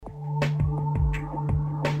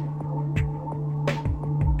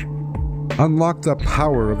Unlock the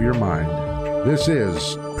power of your mind. This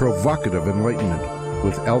is Provocative Enlightenment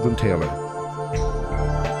with Eldon Taylor.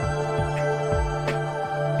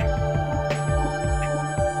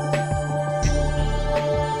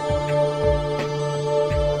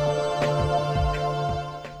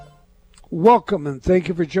 Welcome and thank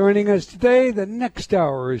you for joining us today. The next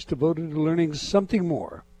hour is devoted to learning something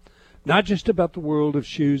more, not just about the world of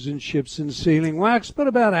shoes and ships and sealing wax, but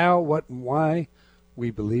about how, what, and why we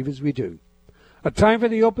believe as we do. A time for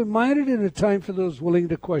the open-minded and a time for those willing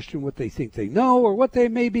to question what they think they know or what they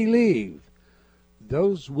may believe.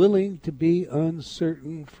 Those willing to be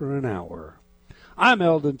uncertain for an hour. I'm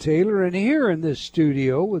Eldon Taylor, and here in this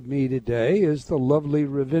studio with me today is the lovely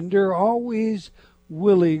Ravinder, always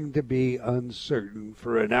willing to be uncertain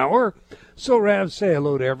for an hour. So, Rav, say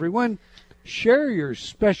hello to everyone. Share your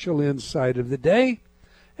special insight of the day,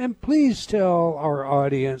 and please tell our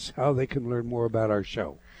audience how they can learn more about our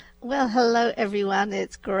show. Well, hello, everyone.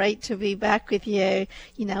 It's great to be back with you.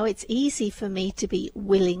 You know, it's easy for me to be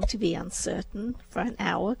willing to be uncertain for an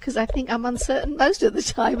hour because I think I'm uncertain most of the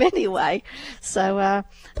time anyway. So,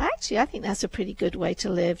 actually, I think that's a pretty good way to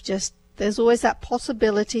live. Just there's always that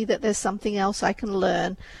possibility that there's something else I can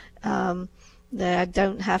learn. That I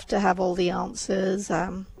don't have to have all the answers.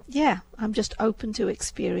 I'm just open to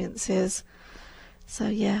experiences. So,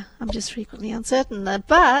 yeah, I'm just frequently uncertain.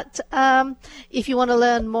 But if you want to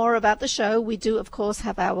learn more about the show, we do, of course,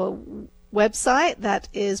 have our website. That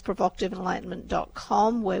is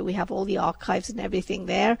provocativeenlightenment.com, where we have all the archives and everything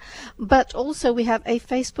there. But also we have a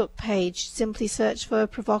Facebook page. Simply search for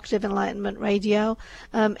Provocative Enlightenment Radio.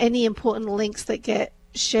 Any important links that get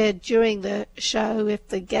shared during the show, if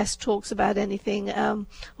the guest talks about anything or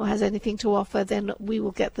has anything to offer, then we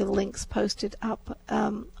will get the links posted up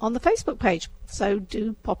on the Facebook page. So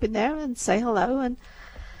do pop in there and say hello. And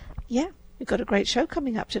yeah, we've got a great show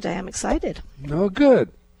coming up today. I'm excited. Oh, good.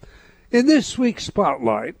 In this week's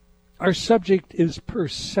Spotlight, our subject is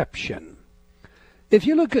perception. If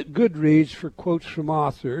you look at Goodreads for quotes from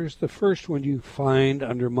authors, the first one you find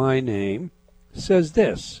under my name says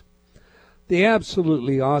this: "The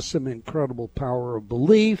absolutely awesome, incredible power of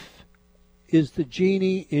belief is the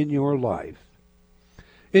genie in your life."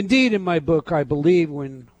 Indeed, in my book, I Believe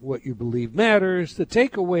When What You Believe Matters, the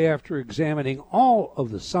takeaway after examining all of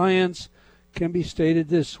the science can be stated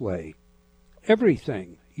this way: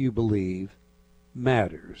 everything you believe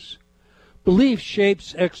matters. Belief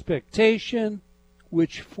shapes expectation,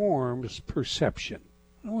 which forms perception.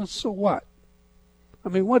 Well, so what? I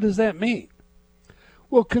mean, what does that mean?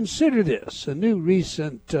 Well, consider this. A new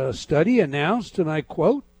recent study announced, and I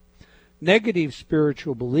quote, "Negative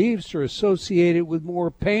spiritual beliefs are associated with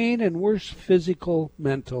more pain and worse physical,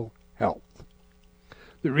 mental health."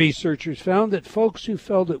 The researchers found that folks who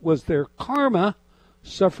felt it was their karma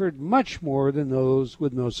suffered much more than those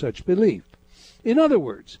with no such belief. In other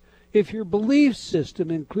words, if your belief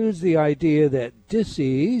system includes the idea that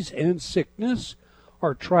disease and sickness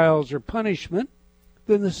are trials or punishment,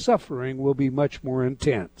 then the suffering will be much more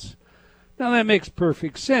intense. Now, that makes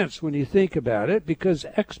perfect sense when you think about it, because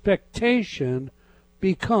expectation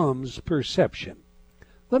becomes perception.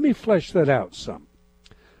 Let me flesh that out some.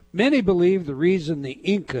 Many believe the reason the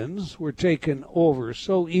Incans were taken over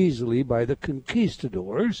so easily by the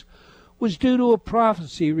conquistadors was due to a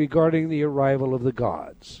prophecy regarding the arrival of the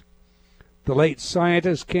gods. The late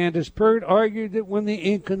scientist Candace Pert argued that when the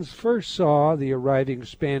Incans first saw the arriving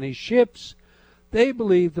Spanish ships, they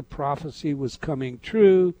believed the prophecy was coming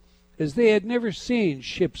true, as they had never seen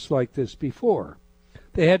ships like this before.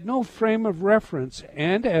 They had no frame of reference,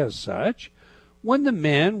 and as such, when the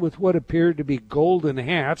men with what appeared to be golden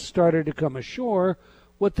hats started to come ashore,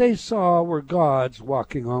 what they saw were gods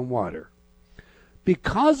walking on water.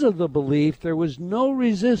 Because of the belief, there was no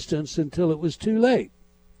resistance until it was too late.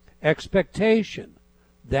 Expectation,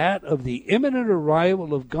 that of the imminent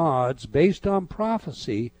arrival of gods based on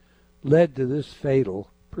prophecy, led to this fatal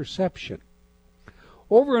perception.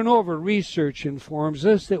 Over and over, research informs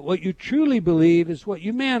us that what you truly believe is what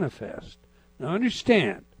you manifest. Now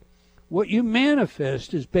understand, what you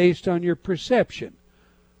manifest is based on your perception.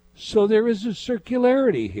 So there is a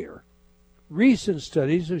circularity here. Recent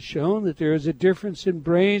studies have shown that there is a difference in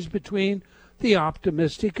brains between the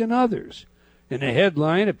optimistic and others. In a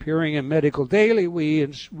headline appearing in Medical Daily, we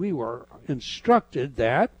were instructed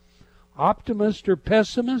that optimist or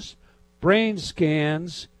pessimist, brain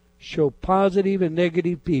scans show positive and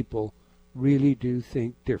negative people really do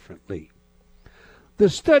think differently. The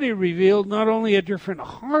study revealed not only a different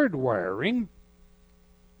hardwiring,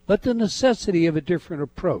 but the necessity of a different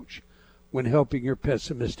approach when helping your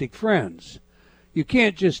pessimistic friends. You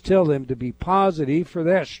can't just tell them to be positive, for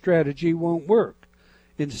that strategy won't work.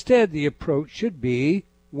 Instead, the approach should be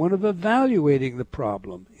one of evaluating the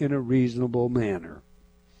problem in a reasonable manner.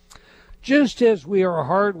 Just as we are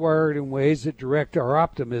hardwired in ways that direct our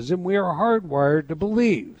optimism, we are hardwired to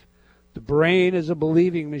believe. The brain is a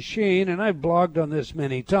believing machine, and I've blogged on this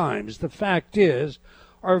many times. The fact is,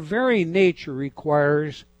 our very nature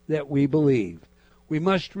requires that we believe. We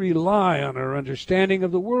must rely on our understanding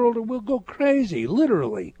of the world or we'll go crazy,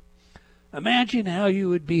 literally. Imagine how you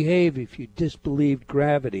would behave if you disbelieved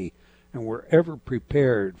gravity and were ever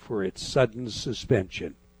prepared for its sudden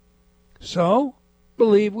suspension. So,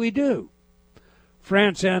 believe we do.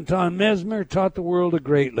 Franz Anton Mesmer taught the world a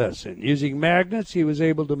great lesson. Using magnets, he was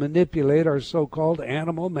able to manipulate our so-called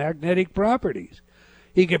animal magnetic properties.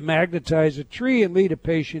 He could magnetize a tree and lead a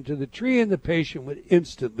patient to the tree, and the patient would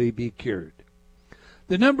instantly be cured.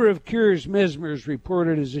 The number of cures Mesmer's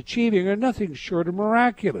reported as achieving are nothing short of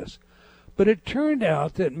miraculous. But it turned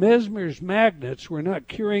out that Mesmer's magnets were not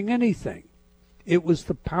curing anything. It was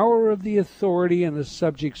the power of the authority and the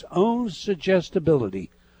subject's own suggestibility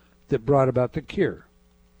that brought about the cure.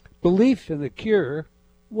 Belief in the cure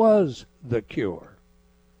was the cure.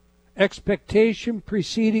 Expectation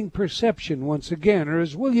preceding perception once again, or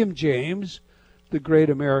as William James, the great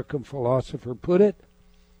American philosopher, put it,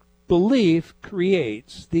 belief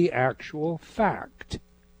creates the actual fact.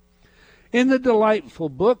 In the delightful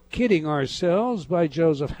book Kidding Ourselves by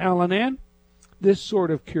Joseph Hallinan, this sort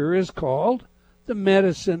of cure is called the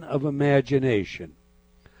medicine of imagination.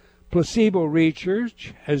 Placebo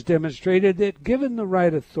research has demonstrated that given the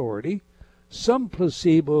right authority, some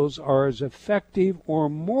placebos are as effective or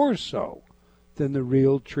more so than the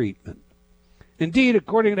real treatment. Indeed,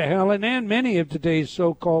 according to Hallinan, many of today's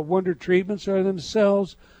so-called wonder treatments are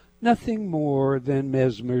themselves nothing more than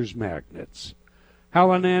Mesmer's magnets.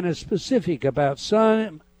 Hallinan is specific about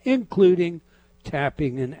some, including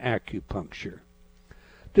tapping and acupuncture.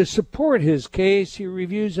 To support his case, he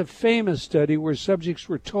reviews a famous study where subjects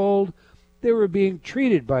were told they were being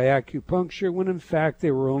treated by acupuncture when in fact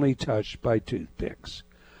they were only touched by toothpicks.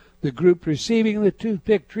 The group receiving the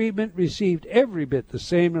toothpick treatment received every bit the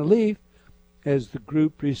same relief as the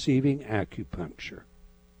group receiving acupuncture.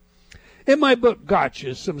 In my book,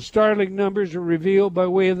 Gotcha, some startling numbers are revealed by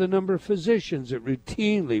way of the number of physicians that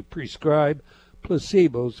routinely prescribe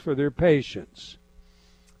placebos for their patients.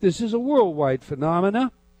 This is a worldwide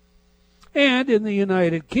phenomenon, and in the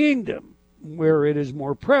United Kingdom, where it is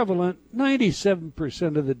more prevalent,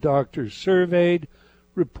 97% of the doctors surveyed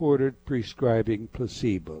reported prescribing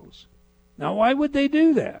placebos. Now, why would they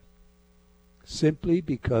do that? Simply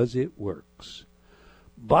because it works.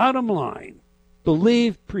 Bottom line,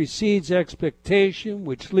 belief precedes expectation,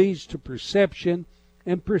 which leads to perception,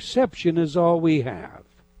 and perception is all we have.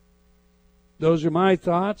 Those are my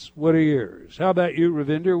thoughts. What are yours? How about you,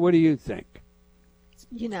 Ravinder? What do you think?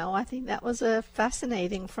 You know, I think that was a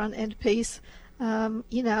fascinating front-end piece. I'm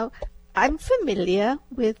familiar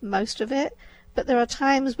with most of it, but there are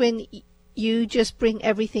times when you just bring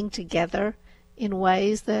everything together in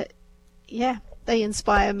ways that, they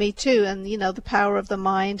inspire me too. And, the power of the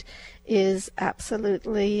mind is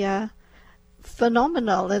absolutely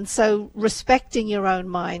phenomenal. And so respecting your own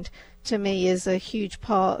mind, to me, is a huge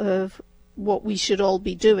part of what we should all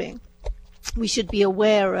be doing. We should be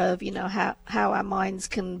aware of, how our minds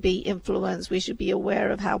can be influenced. We should be aware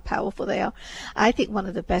of how powerful they are. I think one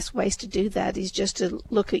of the best ways to do that is just to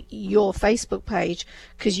look at your Facebook page,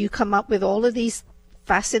 because you come up with all of these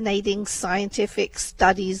fascinating scientific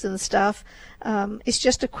studies and stuff. It's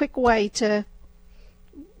just a quick way to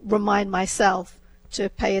remind myself to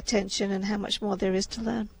pay attention and how much more there is to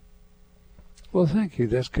learn. Well, thank you.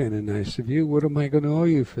 That's kind of nice of you. What am I going to owe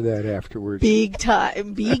you for that afterwards? Big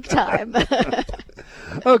time, big time.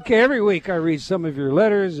 Okay, every week I read some of your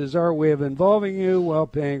letters as our way of involving you while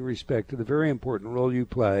paying respect to the very important role you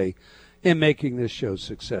play in making this show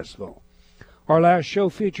successful. Our last show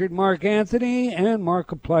featured Mark Anthony, and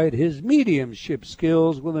Mark applied his mediumship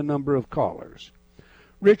skills with a number of callers.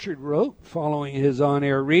 Richard wrote, following his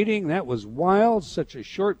on-air reading, "That was wild, such a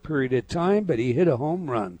short period of time, but he hit a home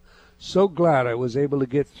run. So glad I was able to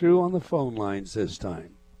get through on the phone lines this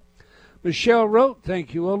time." Michelle wrote,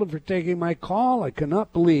 "Thank you, Ola, for taking my call. I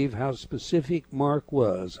cannot believe how specific Mark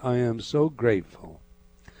was. I am so grateful."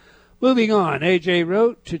 Moving on, AJ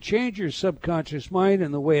wrote, "To change your subconscious mind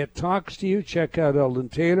and the way it talks to you, check out Eldon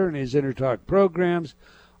Taylor and his InnerTalk programs.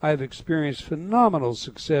 I have experienced phenomenal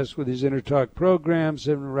success with his InnerTalk programs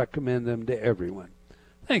and recommend them to everyone."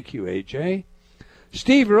 Thank you, AJ.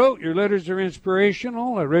 Steve wrote, "Your letters are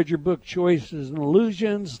inspirational. I read your book, Choices and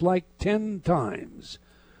Illusions, like 10 times.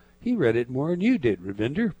 He read it more than you did,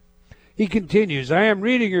 Ravinder. He continues, I am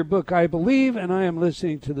reading your book, I Believe, and I am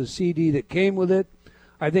listening to the CD that came with it.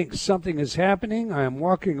 I think something is happening. I am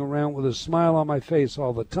walking around with a smile on my face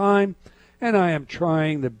all the time, and I am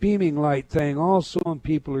trying the beaming light thing also, and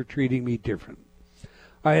people are treating me different.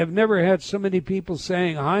 I have never had so many people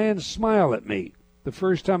saying hi and smile at me. The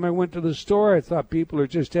first time I went to the store, I thought people are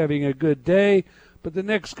just having a good day, but the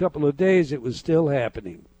next couple of days it was still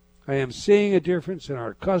happening. I am seeing a difference in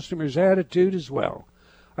our customers' attitude as well.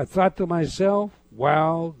 I thought to myself,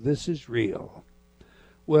 wow, this is real.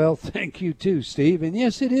 Well, thank you too, Steve. And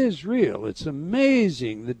yes, it is real. It's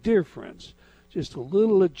amazing the difference. Just a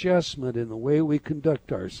little adjustment in the way we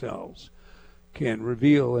conduct ourselves can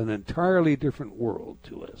reveal an entirely different world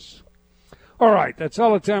to us. All right, that's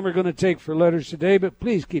all the time we're going to take for letters today, but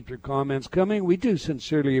please keep your comments coming. We do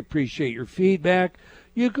sincerely appreciate your feedback.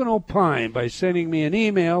 You can opine by sending me an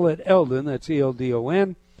email at Eldon, that's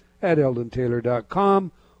ELDON, at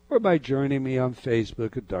eldontaylor.com, or by joining me on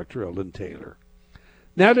Facebook at Dr. Eldon Taylor.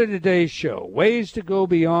 Now to today's show, ways to go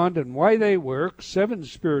beyond and why they work, 7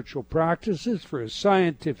 spiritual practices for a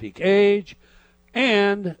scientific age,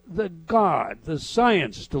 and the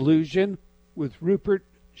science delusion with Rupert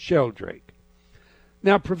Sheldrake.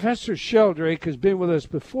 Now, Professor Sheldrake has been with us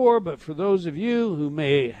before, but for those of you who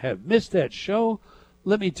may have missed that show,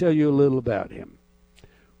 let me tell you a little about him.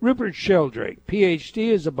 Rupert Sheldrake, Ph.D.,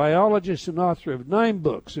 is a biologist and author of 9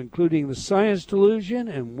 books, including The Science Delusion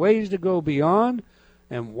and Ways to Go Beyond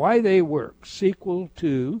and Why They Work, sequel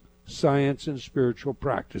to Science and Spiritual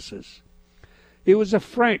Practices. He was a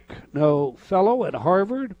Frank-No Fellow at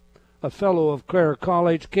Harvard, a Fellow of Clare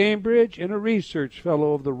College, Cambridge, and a Research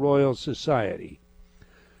Fellow of the Royal Society.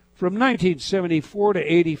 From 1974 to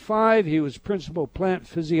 85, he was principal plant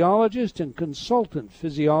physiologist and consultant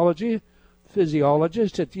physiologist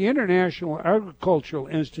at the International Agricultural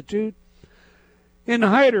Institute in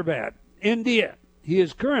Hyderabad, India. He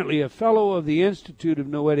is currently a fellow of the Institute of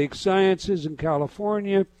Noetic Sciences in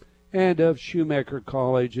California and of Shoemaker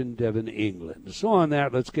College in Devon, England. So on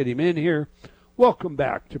that, let's get him in here. Welcome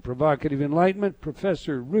back to Provocative Enlightenment,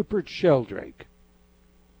 Professor Rupert Sheldrake.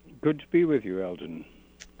 Good to be with you, Eldon.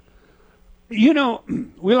 You know,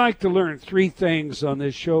 we like to learn 3 things on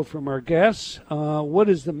this show from our guests. What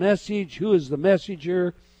is the message? Who is the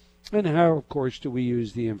messenger? And how, of course, do we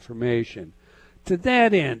use the information? To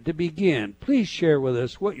that end, to begin, please share with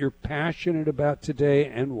us what you're passionate about today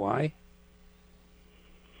and why.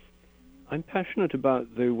 I'm passionate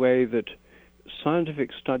about the way that scientific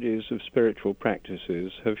studies of spiritual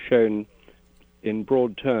practices have shown, in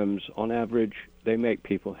broad terms, on average, they make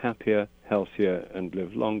people happier, healthier, and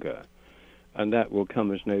live longer. And that will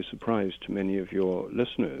come as no surprise to many of your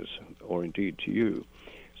listeners, or indeed to you,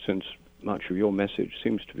 since much of your message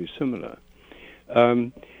seems to be similar.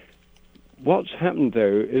 What's happened,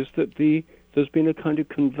 though, is that there's been a kind of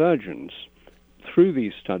convergence through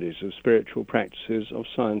these studies of spiritual practices of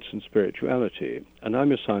science and spirituality. And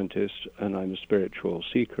I'm a scientist, and I'm a spiritual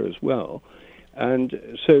seeker as well.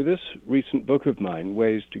 And so this recent book of mine,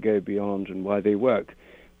 Ways to Go Beyond and Why They Work,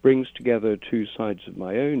 brings together 2 sides of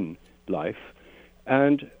my own life,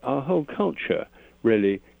 and our whole culture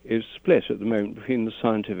really is split at the moment between the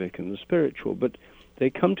scientific and the spiritual, but they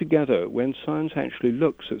come together when science actually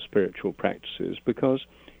looks at spiritual practices, because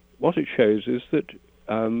what it shows is that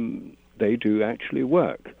they do actually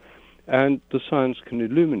work, and the science can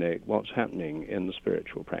illuminate what's happening in the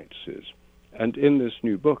spiritual practices. And in this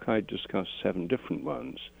new book I discuss 7 different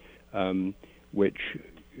ones which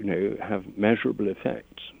have measurable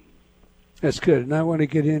effects. That's good, and I want to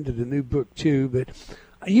get into the new book too, but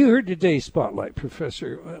you heard today's spotlight,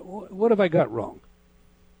 Professor. What have I got wrong?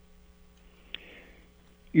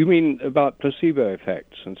 You mean about placebo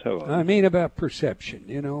effects and so on? I mean about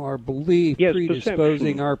perception, our belief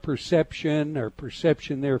predisposing our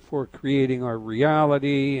perception therefore creating our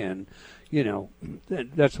reality, and,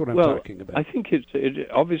 that's what I'm talking about. I think it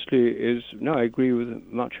obviously is, I agree with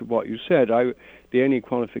much of what you said. The only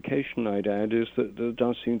qualification I'd add is that there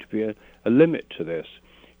does seem to be a limit to this.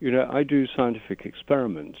 I do scientific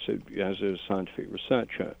experiments as a scientific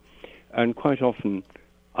researcher, and quite often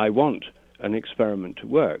I want an experiment to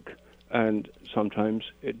work, and sometimes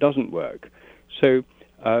it doesn't work. So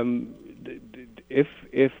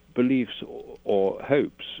if beliefs or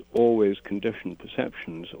hopes always condition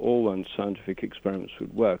perceptions, all one's scientific experiments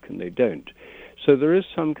would work, and they don't. So there is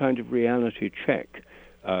some kind of reality check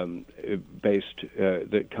based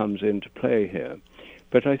that comes into play here.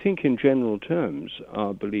 But I think in general terms,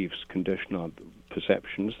 our beliefs condition our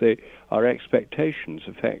perceptions. Our expectations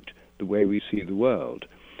affect the way we see the world.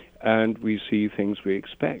 and we see things we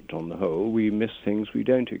expect on the whole. We miss things we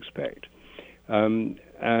don't expect.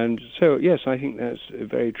 And so, yes, I think that's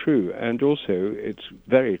very true. And also, it's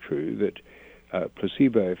very true that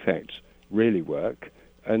placebo effects really work,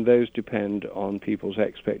 and those depend on people's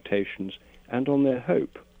expectations and on their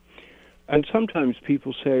hope. And sometimes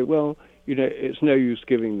people say, well, you know, it's no use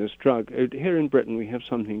giving this drug. Here in Britain, we have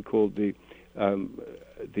something called the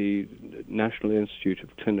National Institute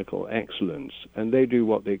of Clinical Excellence, and they do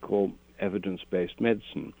what they call evidence-based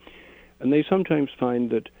medicine. And they sometimes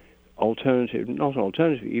find that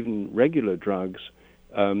even regular drugs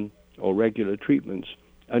or regular treatments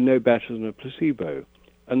are no better than a placebo.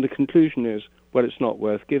 And the conclusion is, well, it's not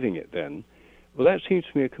worth giving it then. Well, that seems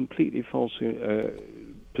to me a completely false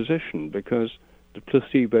position, because the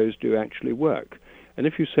placebos do actually work. And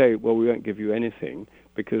if you say, well, we won't give you anything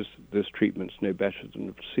because this treatment's no better than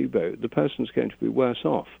the placebo, the person's going to be worse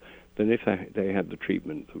off than if they had the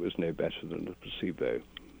treatment that was no better than the placebo.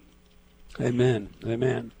 Amen.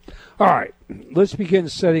 Amen. All right. Let's begin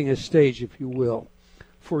setting a stage, if you will,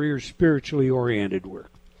 for your spiritually oriented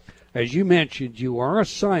work. As you mentioned, you are a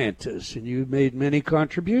scientist, and you've made many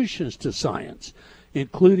contributions to science,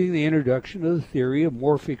 including the introduction of the theory of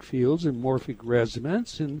morphic fields and morphic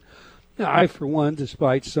resonance. And I, for one,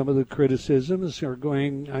 despite some of the criticisms,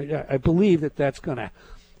 I believe that that's going to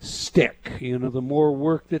stick. You know, the more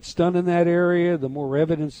work that's done in that area, the more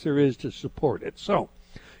evidence there is to support it. So,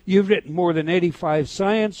 you've written more than 85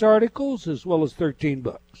 science articles as well as 13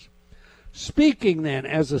 books. Speaking then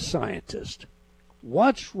as a scientist,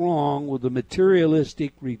 what's wrong with the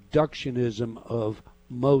materialistic reductionism of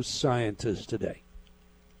most scientists today?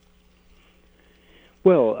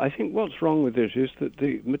 Well, I think what's wrong with it is that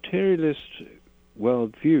the materialist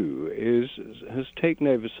worldview has taken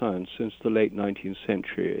over science since the late 19th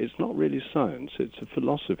century. It's not really science, it's a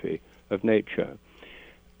philosophy of nature.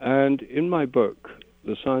 And in my book,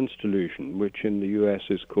 The Science Delusion, which in the US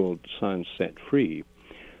is called Science Set Free,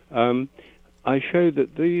 I show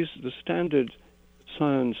that the standard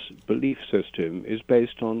science belief system is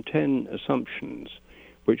based on 10 assumptions,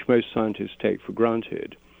 which most scientists take for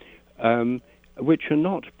granted, which are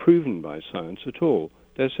not proven by science at all.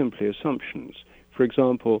 They're simply assumptions. For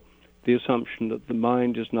example, the assumption that the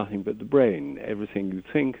mind is nothing but the brain. Everything you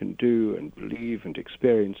think and do and believe and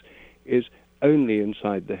experience is only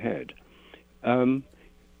inside the head.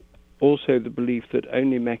 Also, the belief that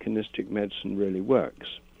only mechanistic medicine really works.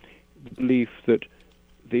 The belief that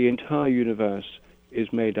the entire universe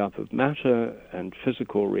is made up of matter and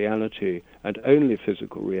physical reality, and only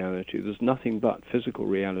physical reality. There's nothing but physical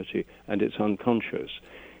reality, and it's unconscious.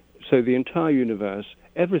 So the entire universe,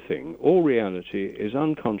 everything, all reality is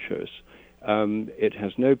unconscious. It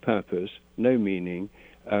has no purpose, no meaning.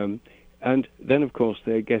 And then, of course,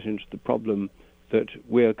 they get into the problem that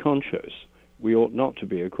we're conscious. We ought not to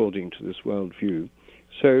be, according to this worldview.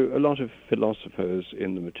 So a lot of philosophers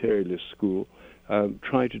in the materialist school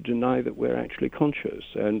try to deny that we're actually conscious,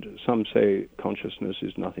 and some say consciousness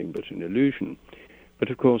is nothing but an illusion.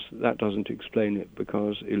 But of course that doesn't explain it,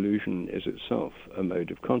 because illusion is itself a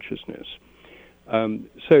mode of consciousness.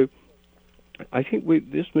 So I think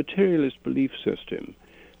this materialist belief system,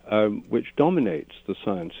 which dominates the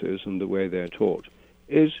sciences and the way they're taught,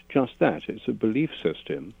 is just that. It's a belief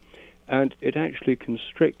system, and it actually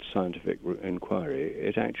constricts scientific inquiry.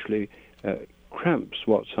 It actually cramps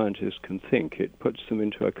what scientists can think. It puts them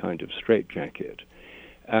into a kind of straitjacket.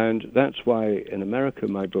 And that's why in America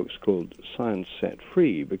my book's called Science Set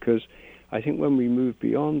Free, because I think when we move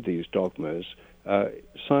beyond these dogmas,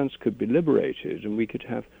 science could be liberated, and we could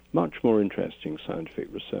have much more interesting scientific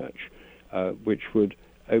research, which would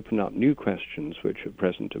open up new questions which at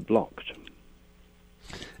present are blocked.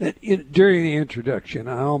 During the introduction,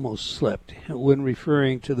 I almost slept when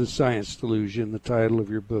referring to The Science Delusion, the title of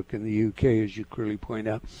your book in the UK, as you clearly point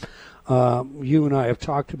out. You and I have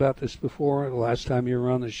talked about this before, the last time you were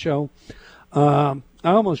on the show. I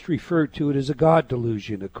almost referred to it as a God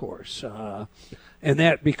delusion, of course. And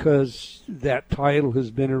that because that title has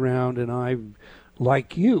been around, and I,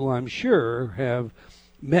 like you, I'm sure, have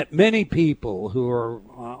met many people who are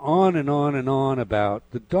on and on and on about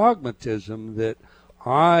the dogmatism that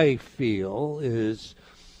I feel is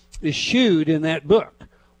eschewed in that book.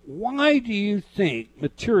 Why do you think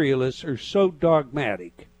materialists are so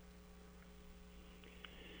dogmatic?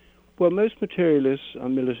 Well, most materialists are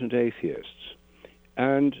militant atheists,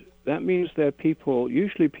 and that means they're people,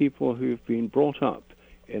 usually people who've been brought up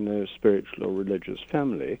in a spiritual or religious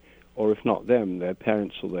family, or if not them, their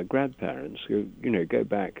parents or their grandparents, who, go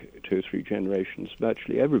back 2 or 3 generations.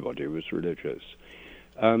 Virtually everybody was religious.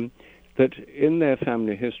 that in their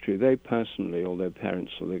family history, they personally, or their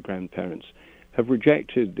parents or their grandparents, have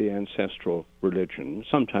rejected the ancestral religion,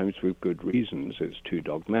 sometimes with good reasons. It's too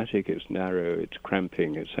dogmatic, it's narrow, it's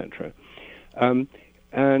cramping, etc.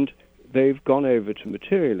 And they've gone over to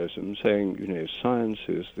materialism, saying, science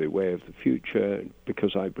is the way of the future.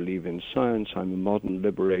 Because I believe in science, I'm a modern,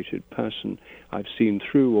 liberated person. I've seen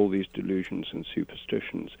through all these delusions and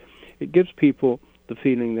superstitions. It gives people the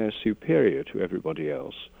feeling they're superior to everybody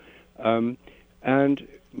else. And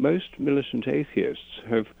most militant atheists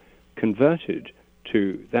have converted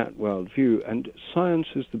to that worldview, and science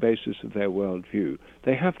is the basis of their worldview.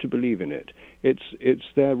 They have to believe in it. It's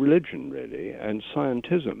their religion, really, and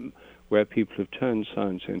scientism, where people have turned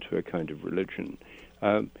science into a kind of religion,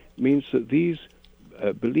 means that these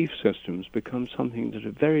belief systems become something that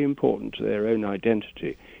are very important to their own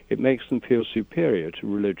identity. It makes them feel superior to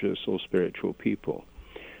religious or spiritual people.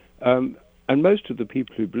 And most of the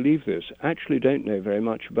people who believe this actually don't know very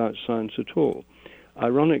much about science at all.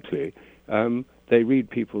 Ironically, they read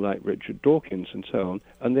people like Richard Dawkins and so on,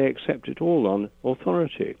 and they accept it all on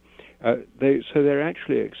authority. So they're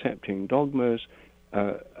actually accepting dogmas.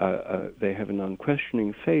 They have an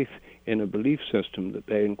unquestioning faith in a belief system that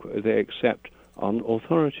they accept on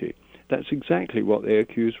authority. That's exactly what they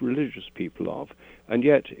accuse religious people of. And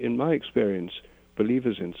yet, in my experience,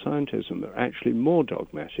 believers in scientism are actually more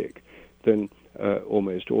dogmatic than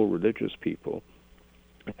almost all religious people.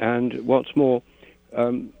 And what's more,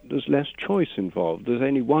 there's less choice involved. There's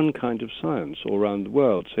only one kind of science all around the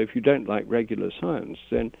world. So if you don't like regular science,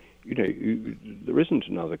 then there isn't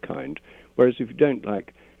another kind. Whereas if you don't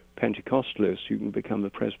like Pentecostalists, you can become a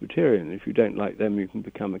Presbyterian. If you don't like them, you can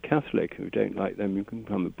become a Catholic. If you don't like them, you can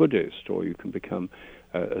become a Buddhist, or you can become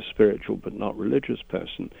a spiritual but not religious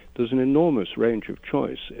person. There's an enormous range of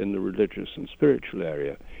choice in the religious and spiritual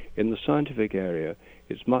area. In the scientific area,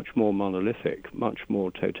 it's much more monolithic, much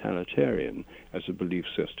more totalitarian as a belief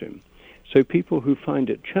system. So people who find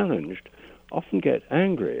it challenged often get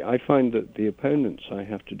angry. I find that the opponents I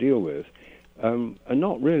have to deal with are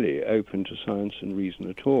not really open to science and reason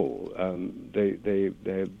at all.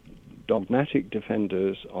 They're dogmatic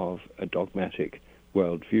defenders of a dogmatic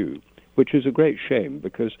worldview, which is a great shame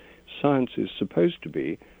because science is supposed to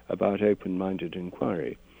be about open-minded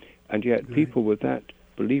inquiry. And yet people with that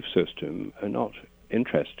belief system are not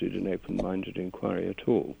interested in open-minded inquiry at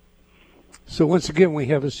all. So once again, we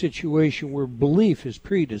have a situation where belief is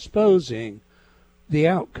predisposing the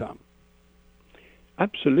outcome.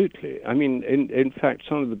 Absolutely. I mean, in fact,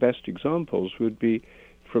 some of the best examples would be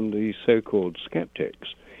from the so-called skeptics,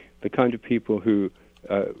 the kind of people who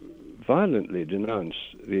violently denounce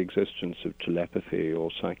the existence of telepathy or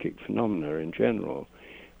psychic phenomena in general.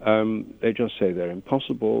 They just say they're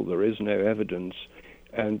impossible, there is no evidence,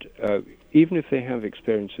 and even if they have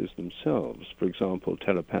experiences themselves, for example,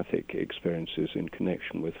 telepathic experiences in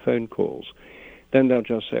connection with phone calls, then they'll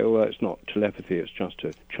just say, oh, well, it's not telepathy, it's just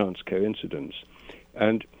a chance coincidence,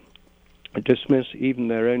 and dismiss even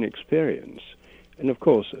their own experience. And of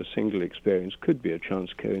course, a single experience could be a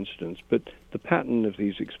chance coincidence, but the pattern of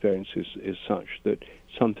these experiences is such that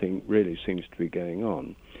something really seems to be going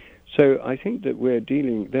on. So I think that we're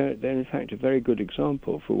dealing, they're in fact a very good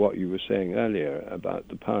example for what you were saying earlier about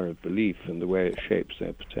the power of belief and the way it shapes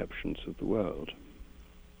their perceptions of the world.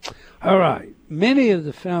 All right. Many of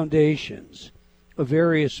the foundations of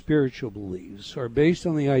various spiritual beliefs are based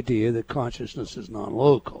on the idea that consciousness is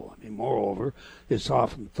non-local. I mean, moreover, it's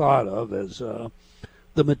often thought of as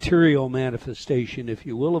the material manifestation, if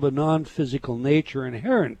you will, of a non-physical nature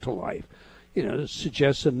inherent to life. It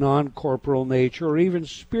suggests a non-corporal nature or even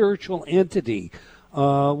spiritual entity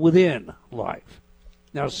within life.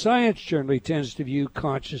 Now, science generally tends to view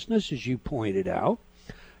consciousness, as you pointed out,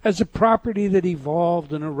 as a property that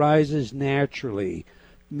evolved and arises naturally,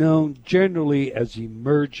 known generally as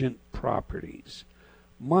emergent properties.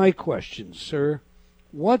 My question, sir,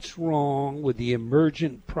 what's wrong with the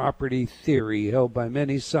emergent property theory held by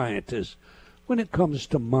many scientists when it comes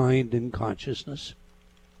to mind and consciousness?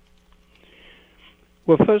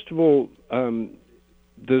 Well, first of all,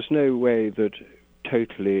 there's no way that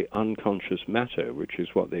totally unconscious matter, which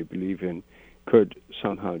is what they believe in, could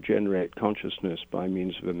somehow generate consciousness by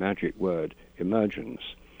means of a magic word, emergence.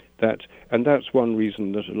 And that's one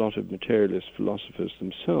reason that a lot of materialist philosophers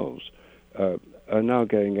themselves are now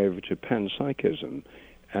going over to panpsychism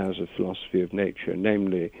as a philosophy of nature,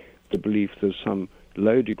 namely the belief there's some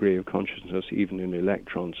low degree of consciousness even in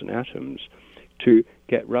electrons and atoms, to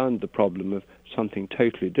get round the problem of something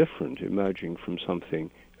totally different emerging from something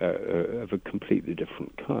of a completely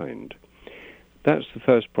different kind. That's the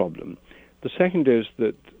first problem. The second is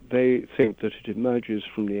that they think that it emerges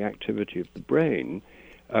from the activity of the brain,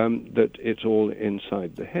 that it's all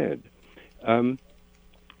inside the head.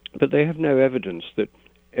 But they have no evidence that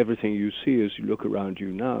everything you see as you look around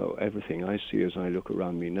you now, everything I see as I look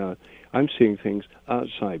around me now, I'm seeing things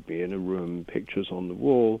outside me in a room, pictures on the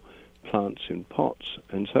wall, plants in pots,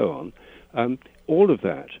 and so on. All of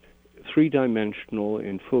that, three-dimensional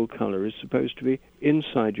in full color, is supposed to be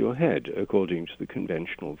inside your head, according to the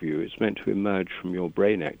conventional view. It's meant to emerge from your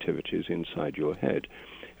brain activities inside your head.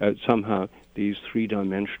 Somehow, these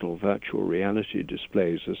three-dimensional virtual reality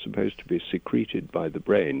displays are supposed to be secreted by the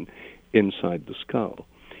brain inside the skull.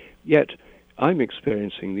 Yet, I'm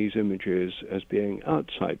experiencing these images as being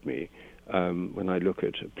outside me. When I look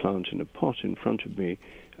at a plant in a pot in front of me,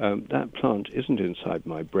 that plant isn't inside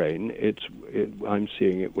my brain. I'm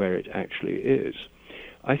seeing it where it actually is.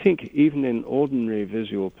 I think even in ordinary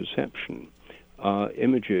visual perception, our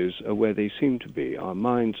images are where they seem to be. Our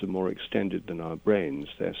minds are more extended than our brains.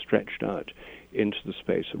 They're stretched out into the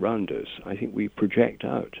space around us. I think we project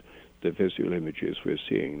out the visual images we're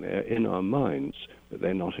seeing. They're in our minds, but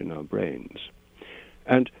they're not in our brains.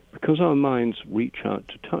 And because our minds reach out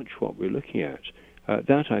to touch what we're looking at,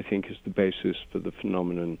 that, I think, is the basis for the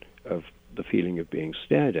phenomenon of the feeling of being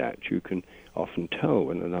stared at. You can often tell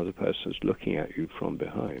when another person is looking at you from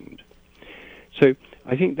behind. So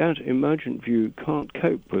I think that emergent view can't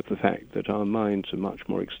cope with the fact that our minds are much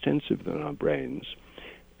more extensive than our brains.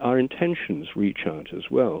 Our intentions reach out as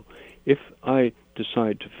well. If I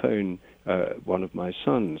decide to phone one of my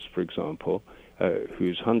sons, for example,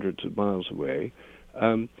 who's hundreds of miles away,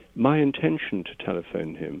 my intention to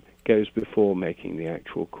telephone him goes before making the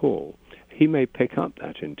actual call. He may pick up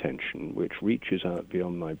that intention, which reaches out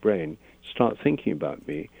beyond my brain, start thinking about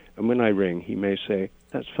me, and when I ring, he may say,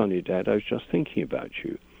 "That's funny, Dad, I was just thinking about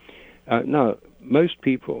you." Now, most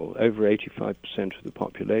people, over 85% of the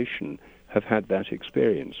population, have had that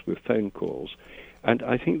experience with phone calls, and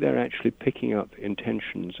I think they're actually picking up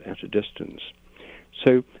intentions at a distance.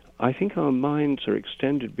 So I think our minds are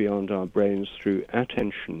extended beyond our brains through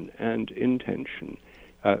attention and intention,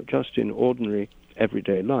 just in ordinary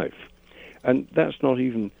everyday life. And that's not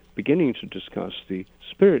even beginning to discuss the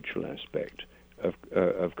spiritual aspect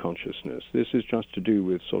of consciousness. This is just to do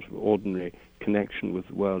with sort of ordinary connection with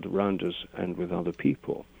the world around us and with other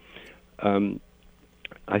people.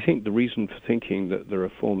 I think the reason for thinking that there are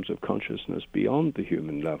forms of consciousness beyond the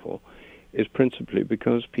human level is principally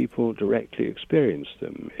because people directly experience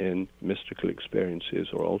them in mystical experiences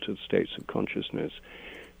or altered states of consciousness.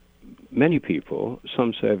 Many people,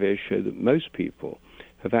 some surveys show that most people,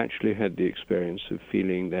 have actually had the experience of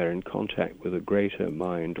feeling they're in contact with a greater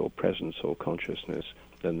mind or presence or consciousness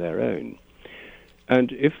than their own.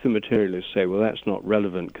 And if the materialists say, well, that's not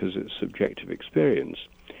relevant because it's subjective experience,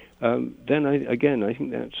 then I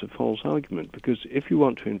think that's a false argument, because if you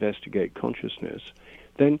want to investigate consciousness,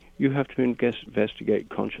 then you have to investigate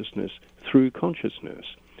consciousness through consciousness.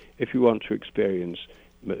 If you want to experience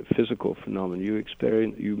physical phenomena,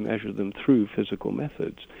 you measure them through physical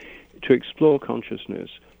methods. To explore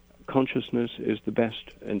consciousness is the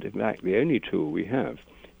best and, in fact, the only tool we have.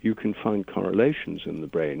 You can find correlations in the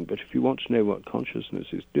brain, but if you want to know what consciousness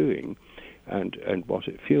is doing and what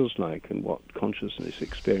it feels like and what consciousness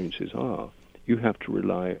experiences are, you have to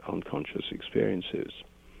rely on conscious experiences.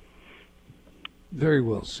 Very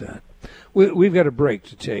well said. We've got a break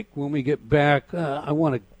to take. When we get back, I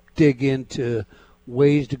want to dig into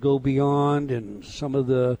ways to go beyond and some of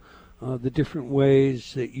the different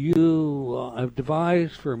ways that you have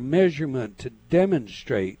devised for measurement to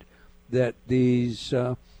demonstrate that these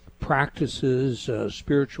practices,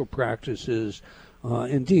 spiritual practices,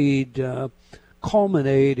 indeed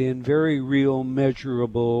culminate in very real,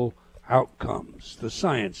 measurable outcomes, the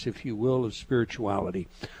science, if you will, of spirituality.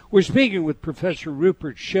 We're speaking with Professor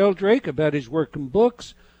Rupert Sheldrake about his work and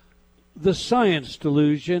books, The Science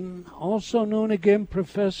Delusion, also known again,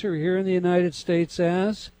 Professor, here in the United States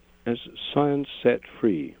as Science Set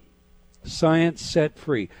Free. Science Set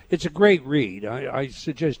Free. It's a great read. I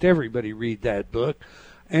suggest everybody read that book.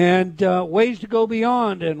 And Ways to Go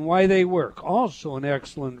Beyond and Why They Work, also an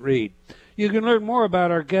excellent read. You can learn more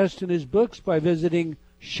about our guest and his books by visiting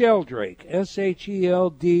Sheldrake,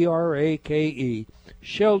 Sheldrake,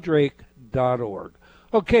 sheldrake.org.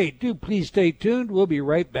 Okay, do please stay tuned. We'll be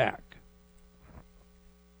right back.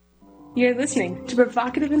 You're listening to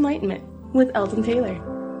Provocative Enlightenment with Eldon Taylor.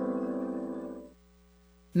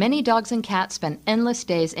 Many dogs and cats spend endless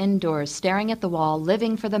days indoors staring at the wall,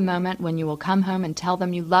 living for the moment when you will come home and tell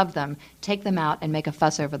them you love them, take them out, and make a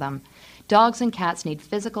fuss over them. Dogs and cats need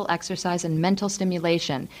physical exercise and mental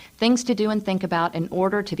stimulation, things to do and think about in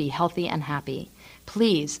order to be healthy and happy.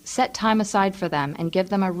 Please set time aside for them and give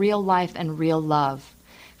them a real life and real love.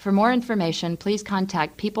 For more information, please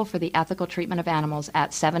contact People for the Ethical Treatment of Animals at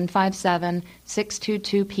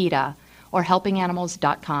 757-622-PETA or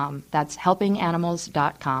helpinganimals.com. That's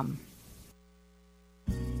helpinganimals.com.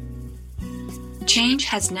 Change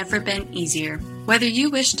has never been easier. Whether you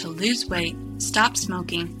wish to lose weight, stop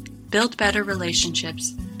smoking, build better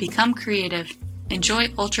relationships, become creative,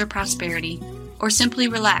 enjoy ultra prosperity, or simply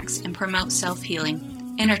relax and promote self-healing,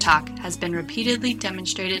 InnerTalk has been repeatedly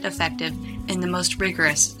demonstrated effective in the most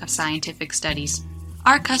rigorous of scientific studies.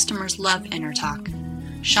 Our customers love InnerTalk.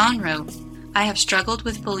 Sean wrote, "I have struggled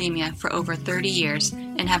with bulimia for over 30 years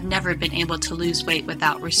and have never been able to lose weight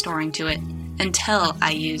without restoring to it until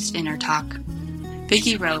I used InnerTalk."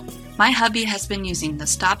 Vicky wrote, "My hubby has been using the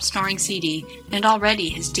Stop Snoring CD and already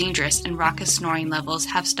his dangerous and raucous snoring levels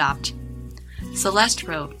have stopped." Celeste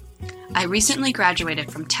wrote, "I recently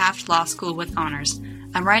graduated from Taft Law School with honors.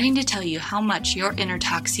 I'm writing to tell you how much your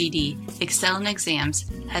InnerTalk CD, Excel in Exams,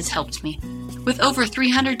 has helped me. With over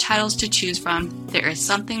 300 titles to choose from, there is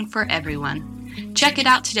something for everyone. Check it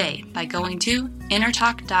out today by going to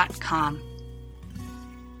innertalk.com.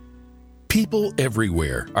 People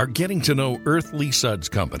everywhere are getting to know Earthly Suds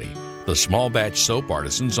Company, the small batch soap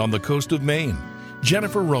artisans on the coast of Maine.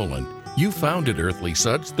 Jennifer Rowland, you founded Earthly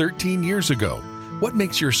Suds 13 years ago. What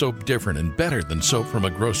makes your soap different and better than soap from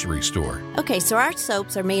a grocery store? Okay, so our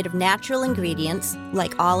soaps are made of natural ingredients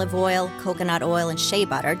like olive oil, coconut oil, and shea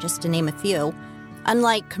butter, just to name a few.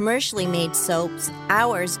 Unlike commercially made soaps,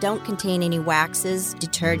 ours don't contain any waxes,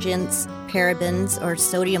 detergents, parabens, or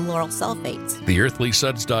sodium lauryl sulfates. The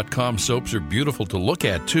EarthlySuds.com soaps are beautiful to look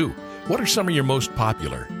at, too. What are some of your most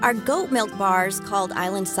popular? Our goat milk bars called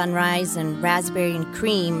Island Sunrise and Raspberry and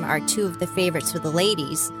Cream are two of the favorites for the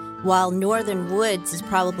ladies, while Northern Woods is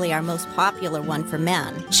probably our most popular one for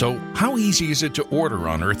men. So, how easy is it to order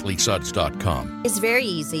on EarthlySuds.com? It's very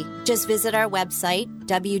easy. Just visit our website,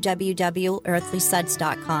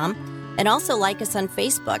 www.earthlysuds.com, and also like us on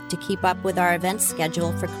Facebook to keep up with our event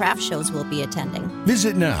schedule for craft shows we'll be attending.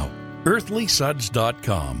 Visit now,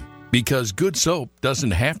 EarthlySuds.com, because good soap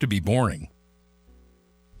doesn't have to be boring.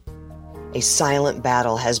 A silent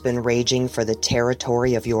battle has been raging for the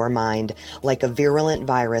territory of your mind. Like a virulent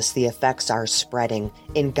virus, the effects are spreading.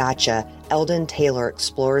 In Gotcha, Eldon Taylor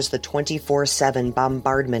explores the 24/7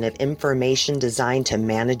 bombardment of information designed to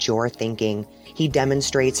manage your thinking. He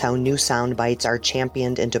demonstrates how new sound bites are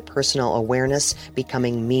championed into personal awareness,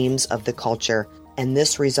 becoming memes of the culture. And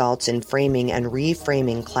this results in framing and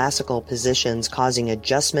reframing classical positions, causing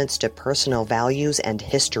adjustments to personal values and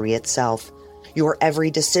history itself. Your every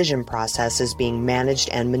decision process is being managed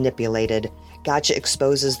and manipulated. Gotcha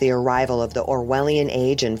exposes the arrival of the Orwellian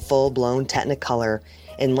age in full-blown technicolor.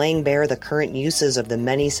 In laying bare the current uses of the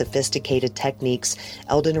many sophisticated techniques,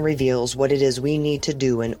 Eldon reveals what it is we need to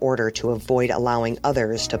do in order to avoid allowing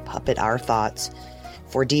others to puppet our thoughts.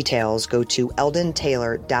 For details, go to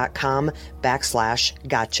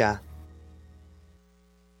eldontaylor.com/gotcha.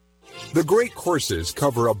 The Great Courses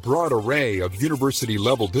cover a broad array of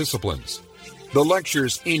university-level disciplines. The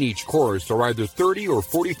lectures in each course are either 30 or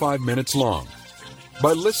 45 minutes long.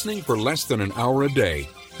 By listening for less than an hour a day,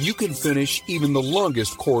 you can finish even the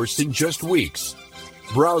longest course in just weeks.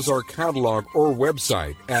 Browse our catalog or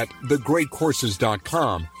website at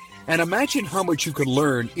thegreatcourses.com and imagine how much you could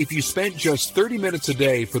learn if you spent just 30 minutes a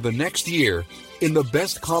day for the next year in the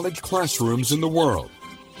best college classrooms in the world.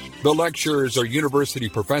 The lecturers are university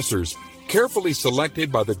professors carefully selected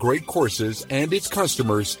by the Great Courses and its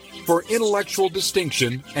customers for intellectual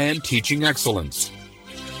distinction and teaching excellence.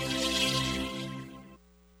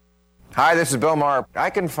 Hi, this is Bill Maher.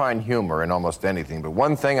 I can find humor in almost anything, but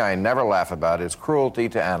one thing I never laugh about is cruelty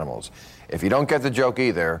to animals. If you don't get the joke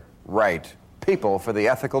either, write People for the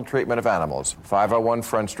Ethical Treatment of Animals, 501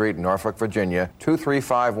 Front Street, Norfolk, Virginia,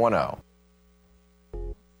 23510.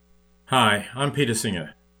 Hi, I'm Peter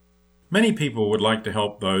Singer. Many people would like to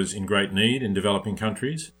help those in great need in developing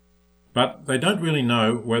countries, but they don't really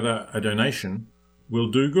know whether a donation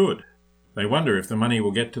will do good. They wonder if the money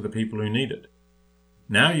will get to the people who need it.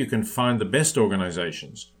 Now you can find the best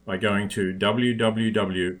organizations by going to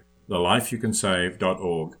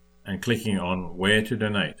www.thelifeyoucansave.org and clicking on Where to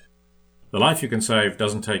Donate. The Life You Can Save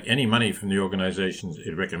doesn't take any money from the organizations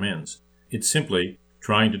it recommends. It's simply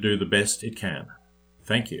trying to do the best it can.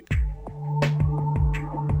 Thank you.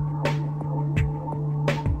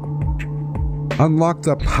 Unlock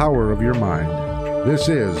the power of your mind. This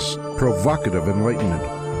is Provocative Enlightenment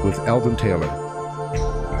with Eldon Taylor.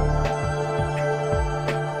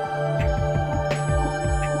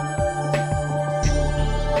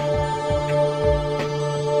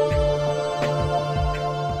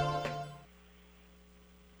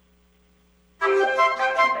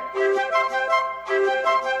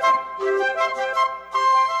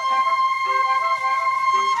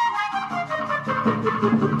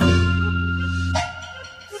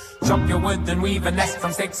 Chop your wood and weave a nest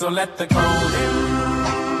from sticks, so let the cold in.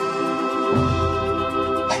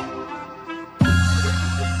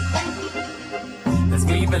 Let's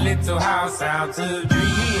weave a little house out of dreams.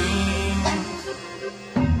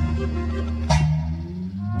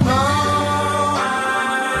 Blow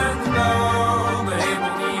and blow, but it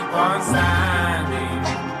will keep on standing.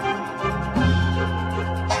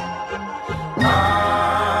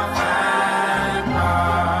 Puff and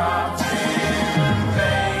puff in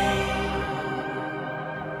vain.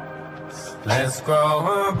 Let's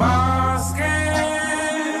grow a basket,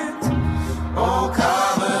 all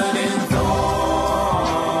covered in thorns.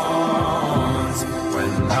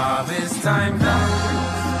 When harvest time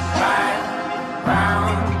comes back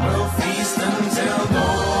round, we'll feast until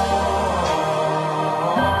dawn.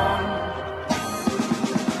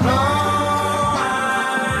 Blow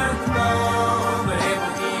and blow, but it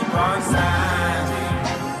will keep on standing.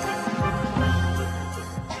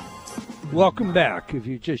 Welcome back. If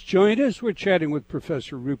you just joined us, we're chatting with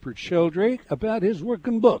Professor Rupert Sheldrake about his work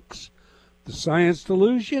and books, The Science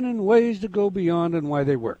Delusion and Ways to Go Beyond and Why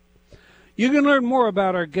They Work. You can learn more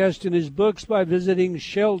about our guest and his books by visiting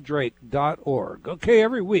sheldrake.org. Okay,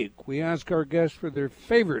 every week we ask our guests for their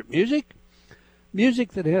favorite music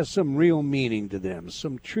that has some real meaning to them,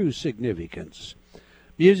 some true significance.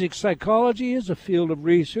 Music psychology is a field of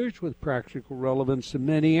research with practical relevance in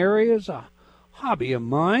many areas, a hobby of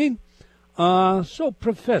mine. So,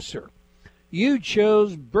 Professor, you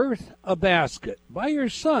chose Birth a Basket by your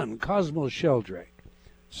son, Cosmo Sheldrake.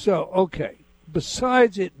 So, okay,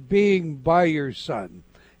 besides it being by your son,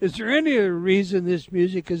 is there any other reason this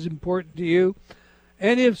music is important to you?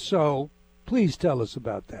 And if so, please tell us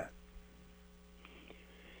about that.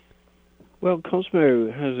 Well, Cosmo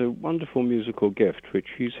has a wonderful musical gift, which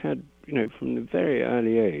he's had, from a very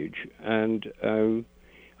early age. And,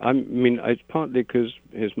 it's partly because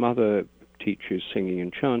his mother teaches singing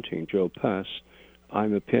and chanting, Jill Peirce.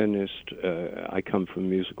 I'm a pianist. I come from a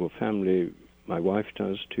musical family. My wife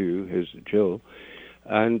does too, Jill.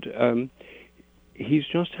 And he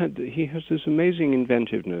has this amazing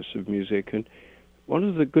inventiveness of music. And one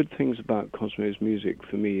of the good things about Cosmo's music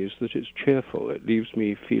for me is that it's cheerful. It leaves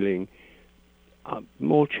me feeling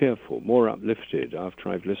more cheerful, more uplifted after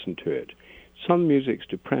I've listened to it. Some music's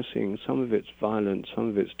depressing, some of it's violent, some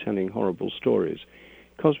of it's telling horrible stories.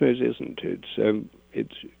 Cosmo's isn't.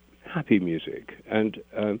 It's happy music, and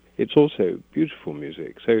it's also beautiful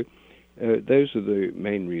music. So those are the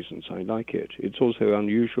main reasons I like it. It's also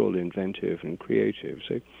unusual, inventive, and creative.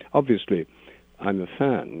 So obviously, I'm a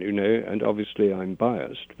fan, and obviously I'm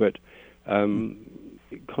biased, but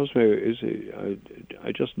Cosmo is.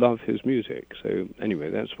 I just love his music. So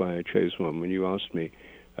anyway, that's why I chose one. When you asked me,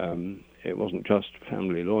 it wasn't just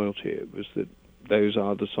family loyalty. It was that those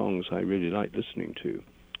are the songs I really like listening to.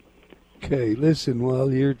 Okay, listen,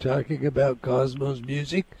 while you're talking about Cosmo's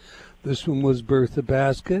music, this one was Birth a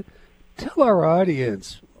Basket. Tell our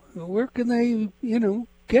audience, where can they,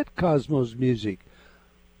 get Cosmo's music?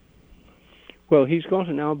 Well, he's got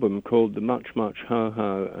an album called The Much Much How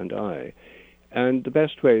How and I, and the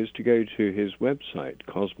best way is to go to his website,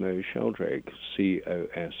 Cosmo Sheldrake,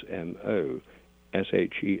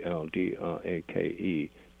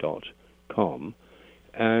 CosmoSheldrake.com.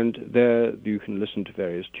 And there you can listen to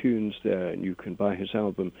various tunes there, and you can buy his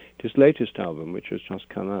album. His latest album, which has just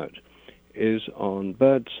come out, is on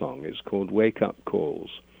birdsong. It's called Wake Up Calls.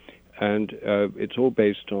 And it's all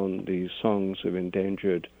based on the songs of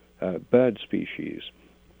endangered bird species,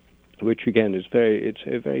 which again is it's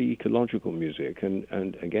a very ecological music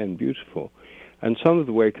and again beautiful. And some of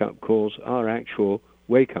the Wake Up Calls are actual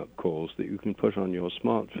wake-up calls that you can put on your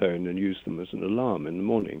smartphone and use them as an alarm in the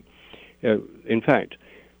morning. In fact,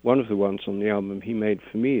 one of the ones on the album he made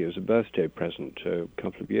for me as a birthday present a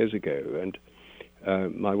couple of years ago, and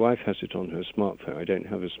my wife has it on her smartphone. I don't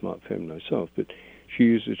have a smartphone myself, but she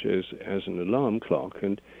uses it as an alarm clock,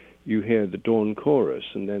 and you hear the dawn chorus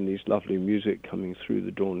and then these lovely music coming through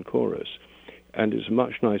the dawn chorus. And it's a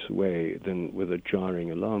much nicer way than with a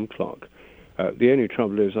jarring alarm clock. The only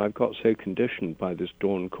trouble is I've got so conditioned by this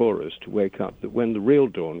dawn chorus to wake up that when the real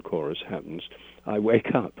dawn chorus happens, I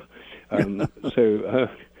wake up.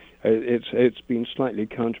 It's been slightly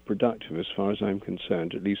counterproductive as far as I'm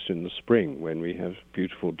concerned, at least in the spring when we have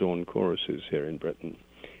beautiful dawn choruses here in Britain.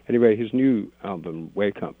 Anyway, his new album,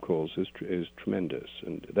 Wake Up Calls, is tremendous,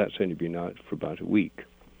 and that's only been out for about a week.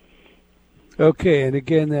 Okay, and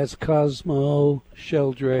again, that's Cosmo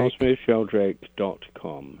Sheldrake.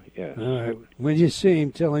 CosmoSheldrake.com, yes. All right. When you see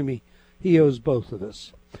him, telling me he owes both of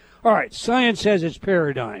us. All right, science has its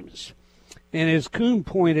paradigms. And as Kuhn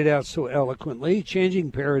pointed out so eloquently,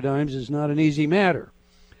 changing paradigms is not an easy matter.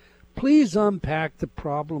 Please unpack the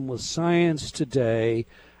problem with science today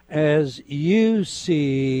as you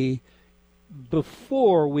see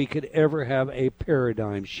before we could ever have a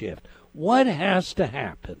paradigm shift. What has to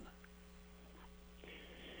happen?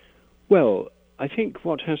 Well, I think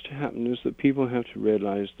what has to happen is that people have to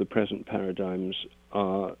realize the present paradigms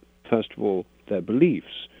are, first of all, their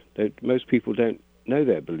beliefs. Most people don't know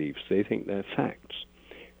their beliefs. They think they're facts.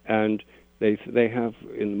 And they have,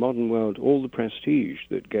 in the modern world, all the prestige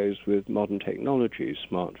that goes with modern technology,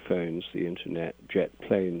 smartphones, the internet, jet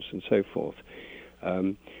planes, and so forth,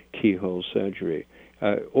 keyhole surgery.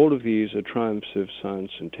 All of these are triumphs of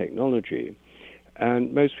science and technology.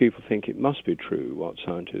 And most people think it must be true what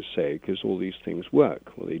scientists say because all these things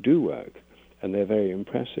work. Well, they do work, and they're very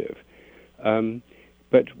impressive.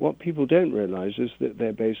 But what people don't realize is that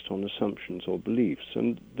they're based on assumptions or beliefs.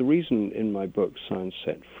 And the reason in my book, Science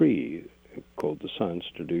Set Free, called The Science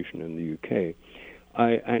Delusion in the UK,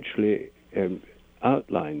 I actually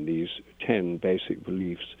outline these 10 basic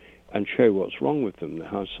beliefs and show what's wrong with them,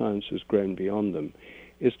 how science has grown beyond them.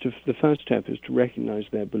 The first step is to recognize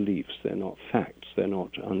their beliefs. They're not facts. They're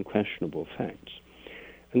not unquestionable facts.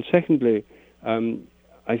 And secondly,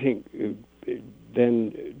 I think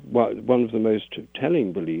then one of the most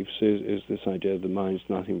telling beliefs is this idea the mind's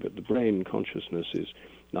nothing but the brain. Consciousness is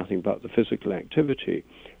nothing but the physical activity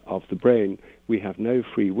of the brain. We have no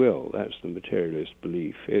free will. That's the materialist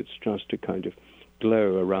belief. It's just a kind of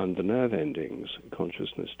glow around the nerve endings.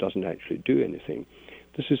 Consciousness doesn't actually do anything.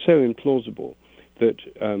 This is so implausible that,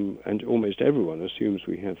 and almost everyone assumes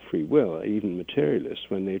we have free will, even materialists.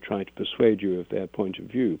 When they try to persuade you of their point of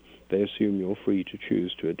view, they assume you're free to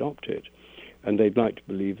choose to adopt it. And they'd like to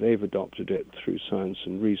believe they've adopted it through science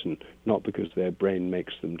and reason, not because their brain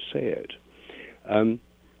makes them say it.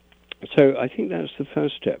 So I think that's the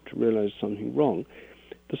first step, to realize something wrong.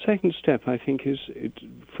 The second step, I think, is,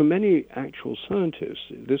 for many actual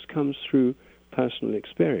scientists, this comes through personal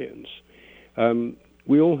experience.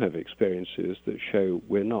 We all have experiences that show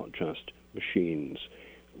we're not just machines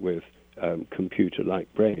with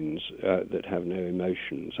computer-like brains that have no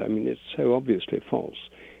emotions. I mean, it's so obviously false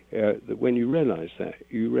that when you realize that,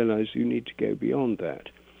 you realize you need to go beyond that.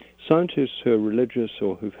 Scientists who are religious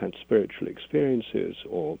or who've had spiritual experiences,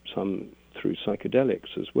 or some through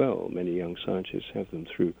psychedelics as well, many young scientists have them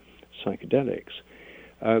through psychedelics,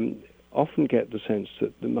 often get the sense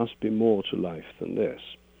that there must be more to life than this.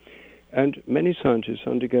 And many scientists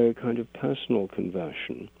undergo a kind of personal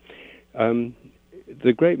conversion.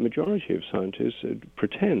 The great majority of scientists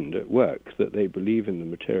pretend at work that they believe in the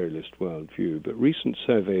materialist worldview, but recent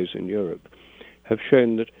surveys in Europe have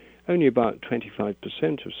shown that only about 25%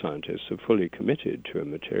 of scientists are fully committed to a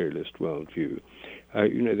materialist worldview.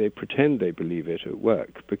 They pretend they believe it at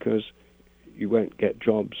work because you won't get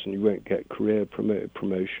jobs and you won't get career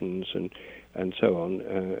promotions and so on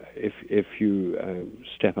if you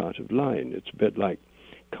step out of line. It's a bit like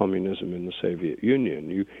communism in the Soviet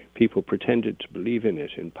Union. People pretended to believe in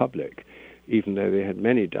it in public, even though they had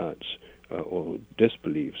many doubts or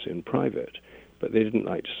disbeliefs in private, but they didn't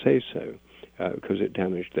like to say so because it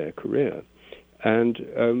damaged their career.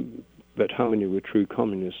 But how many were true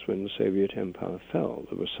communists when the Soviet Empire fell?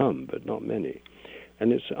 There were some, but not many.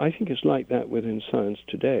 And I think it's like that within science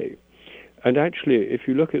today. And actually, if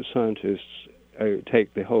you look at scientists,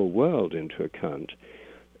 take the whole world into account,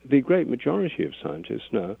 the great majority of scientists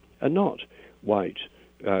now are not white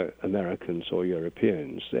Americans or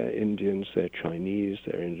Europeans. They're Indians, they're Chinese,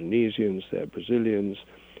 they're Indonesians, they're Brazilians,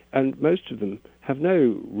 and most of them have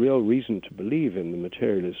no real reason to believe in the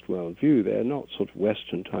materialist worldview. They're not sort of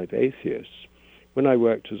Western-type atheists. When I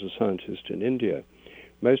worked as a scientist in India,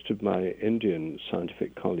 most of my Indian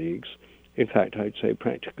scientific colleagues, in fact, I'd say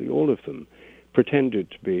practically all of them,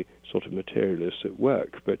 pretended to be sort of materialists at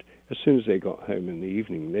work, but as soon as they got home in the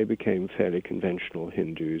evening, they became fairly conventional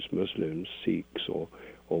Hindus, Muslims, Sikhs, or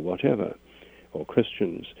whatever, or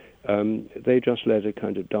Christians. They just led a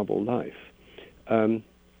kind of double life.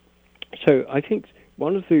 So I think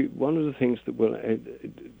one of the things that will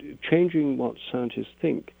changing what scientists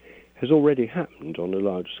think has already happened on a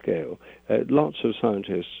large scale. Lots of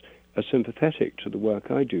scientists are sympathetic to the work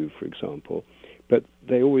I do, for example, but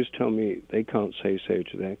they always tell me they can't say so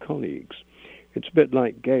to their colleagues. It's a bit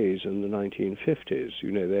like gays in the 1950s.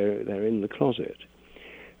 They're in the closet.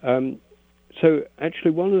 So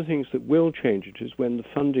actually, one of the things that will change it is when the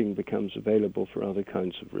funding becomes available for other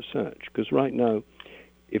kinds of research. Because right now,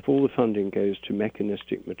 if all the funding goes to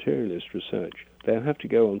mechanistic materialist research, they'll have to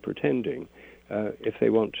go on pretending if they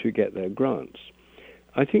want to get their grants.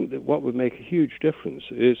 I think that what would make a huge difference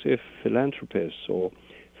is if philanthropists or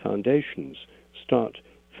foundations start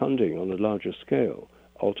funding on a larger scale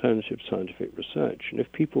alternative scientific research, and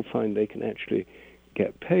if people find they can actually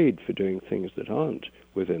get paid for doing things that aren't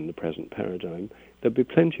within the present paradigm, there'll be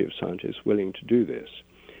plenty of scientists willing to do this.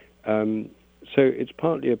 So it's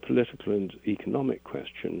partly a political and economic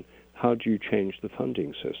question. How do you change the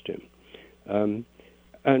funding system?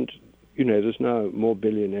 And, you know, there's now more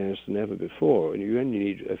billionaires than ever before, and you only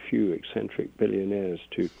need a few eccentric billionaires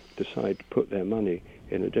to decide to put their money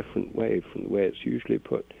in a different way from the way it's usually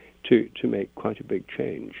put to make quite a big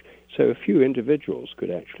change. So a few individuals could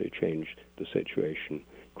actually change the situation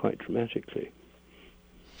quite dramatically.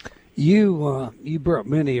 You brought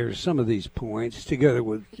many or some of these points together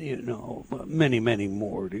with, many, many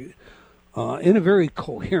more in a very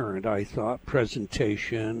coherent, I thought,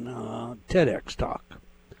 presentation, TEDx talk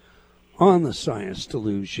on the science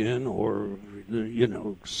delusion, or,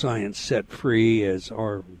 science set free, as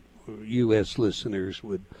our U.S. listeners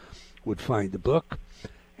would find the book.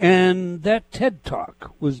 And that TED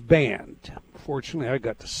Talk was banned. Fortunately, I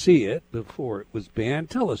got to see it before it was banned.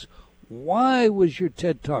 Tell us, why was your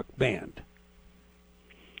TED Talk banned?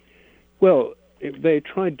 Well, they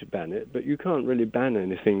tried to ban it, but you can't really ban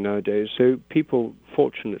anything nowadays. So people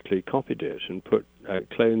fortunately copied it and put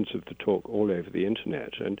clones of the talk all over the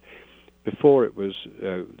internet. And before it was,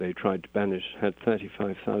 they tried to ban it, had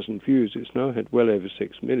 35,000 views. It's now had well over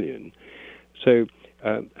 6 million. So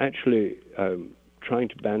actually, trying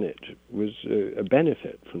to ban it was a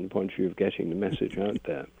benefit from the point of view of getting the message out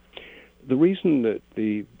there. The reason that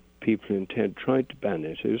the people in TED tried to ban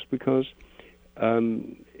it is because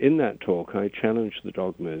in that talk I challenged the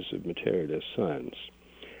dogmas of materialist science.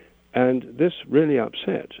 And this really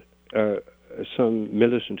upset some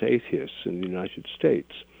militant atheists in the United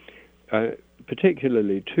States,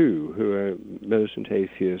 particularly two who are militant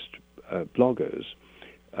atheist bloggers.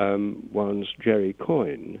 One's Jerry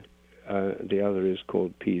Coyne, the other is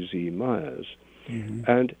called P.Z. Myers. Mm-hmm.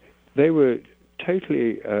 And they were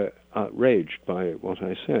totally outraged by what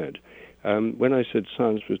I said. When I said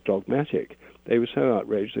science was dogmatic, they were so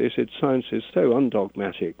outraged. They said science is so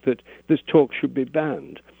undogmatic that this talk should be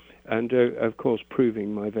banned, and of course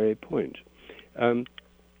proving my very point. And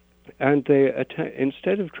they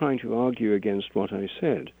instead of trying to argue against what I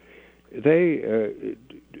said, they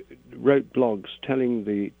wrote blogs telling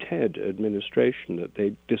the TED administration that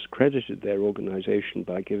they discredited their organization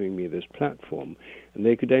by giving me this platform, and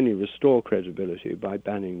they could only restore credibility by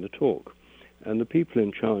banning the talk. And the people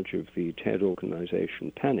in charge of the TED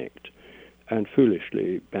organization panicked and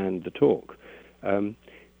foolishly banned the talk.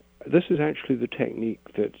 This is actually the technique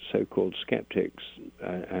that so-called skeptics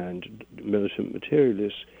and militant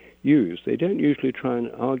materialists use. They don't usually try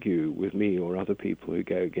and argue with me or other people who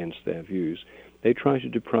go against their views. They try to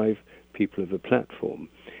deprive people of a platform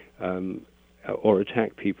or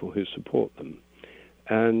attack people who support them.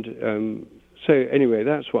 And so anyway,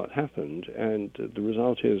 that's what happened. And the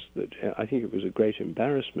result is that I think it was a great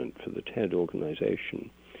embarrassment for the TED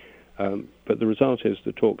organization. But the result is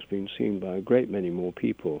the talk's been seen by a great many more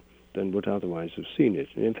people than would otherwise have seen it.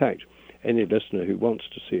 And in fact, any listener who wants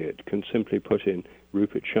to see it can simply put in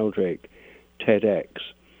Rupert Sheldrake TEDx,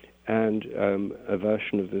 and a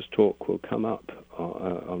version of this talk will come up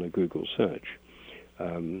on a Google search.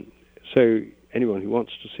 So anyone who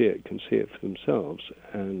wants to see it can see it for themselves.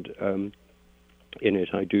 And in it,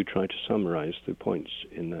 I do try to summarize the points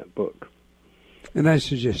in that book. And I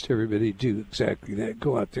suggest everybody do exactly that.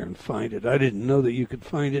 Go out there and find it. I didn't know that you could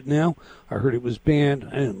find it now. I heard it was banned.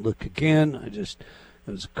 I didn't look again. It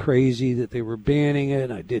was crazy that they were banning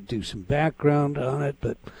it. I did do some background on it,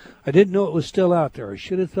 but I didn't know it was still out there. I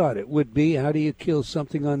should have thought it would be. How do you kill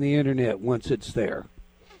something on the internet once it's there?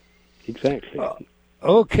 Exactly.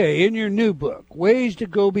 Okay, in your new book, Ways to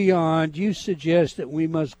Go Beyond, you suggest that we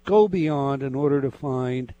must go beyond in order to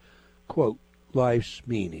find, quote, life's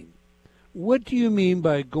meaning. What do you mean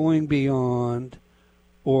by going beyond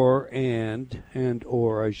or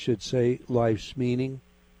I should say, life's meaning?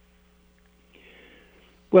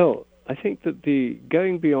 Well, I think that the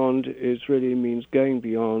going beyond really means going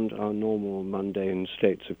beyond our normal mundane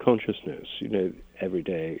states of consciousness,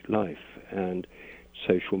 everyday life and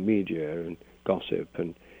social media and gossip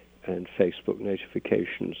and Facebook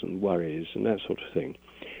notifications and worries and that sort of thing.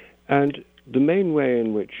 And the main way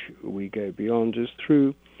in which we go beyond is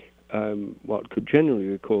through what could generally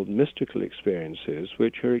be called mystical experiences,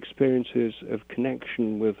 which are experiences of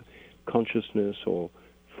connection with consciousness or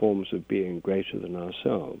forms of being greater than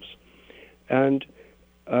ourselves. And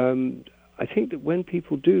I think that when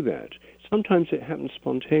people do that, sometimes it happens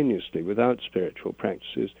spontaneously without spiritual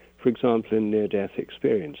practices. for example, in near-death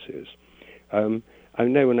experiences.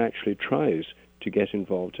 No one actually tries to get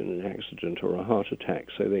involved in an accident or a heart attack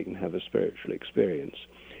so they can have a spiritual experience.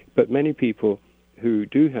 But many people who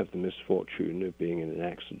do have the misfortune of being in an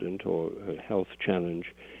accident or a health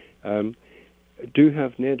challenge do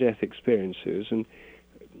have near-death experiences, and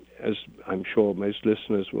as I'm sure most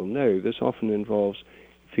listeners will know, this often involves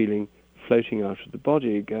feeling floating out of the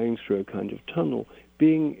body, going through a kind of tunnel,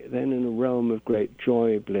 being then in a realm of great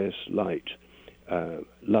joy, bliss, light,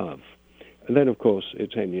 love. And then, of course,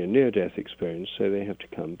 it's only a near-death experience, so they have to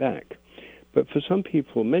come back. But for some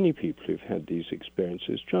people, many people who've had these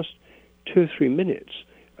experiences, just 2 or 3 minutes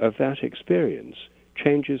of that experience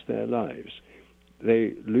changes their lives.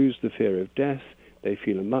 They lose the fear of death, they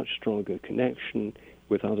feel a much stronger connection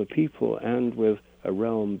with other people and with a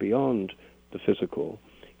realm beyond the physical.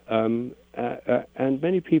 And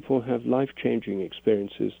many people have life-changing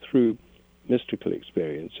experiences through mystical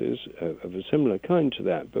experiences of a similar kind to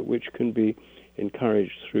that, but which can be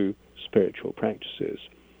encouraged through spiritual practices.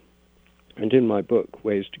 And in my book,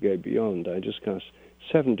 Ways to Go Beyond, I discuss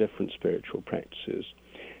 7 different spiritual practices.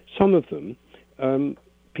 Some of them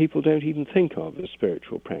people don't even think of as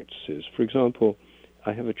spiritual practices. For example,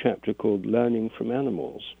 I have a chapter called Learning from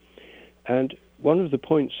Animals. And one of the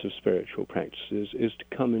points of spiritual practices is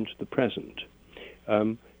to come into the present.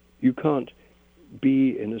 You can't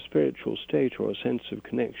be in a spiritual state or a sense of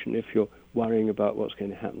connection if you're worrying about what's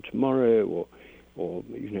going to happen tomorrow or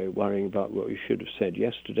worrying about what you should have said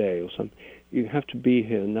yesterday or something. You have to be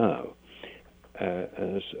here now,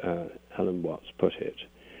 as Alan Watts put it.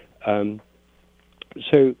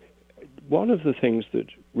 So one of the things that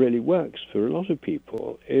really works for a lot of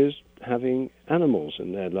people is having animals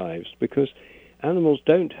in their lives, because animals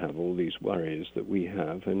don't have all these worries that we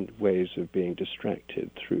have and ways of being distracted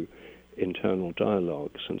through internal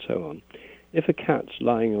dialogues and so on. If a cat's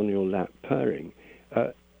lying on your lap purring,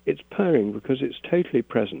 it's purring because it's totally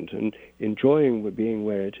present and enjoying being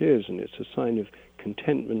where it is, and it's a sign of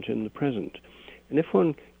contentment in the present. And if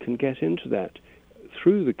one can get into that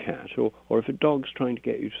through the cat, or if a dog's trying to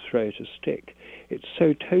get you to throw it a stick, it's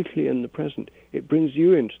so totally in the present, it brings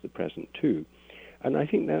you into the present too. And I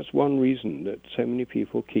think that's one reason that so many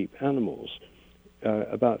people keep animals.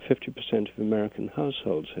 About 50% of American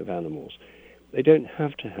households have animals. They don't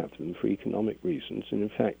have to have them for economic reasons, and in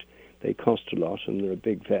fact, they cost a lot, and there are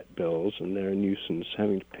big vet bills, and they're a nuisance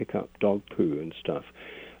having to pick up dog poo and stuff.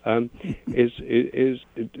 There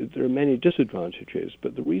are many disadvantages,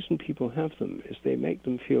 but the reason people have them is they make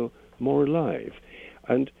them feel more alive,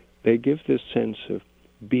 and they give this sense of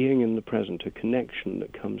being in the present, a connection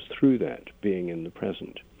that comes through that being in the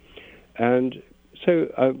present. And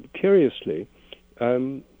so, curiously,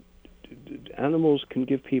 animals can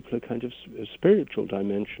give people a kind of a spiritual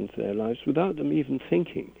dimension to their lives without them even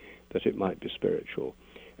thinking that it might be spiritual.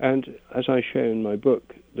 And as I show in my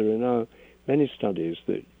book, there are now many studies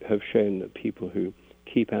that have shown that people who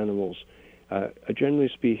keep animals are, generally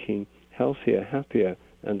speaking, healthier, happier,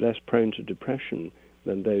 and less prone to depression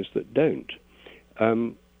than those that don't.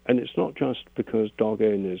 And it's not just because dog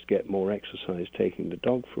owners get more exercise taking the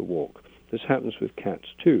dog for a walk. This happens with cats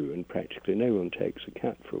too, and practically no one takes a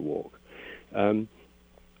cat for a walk.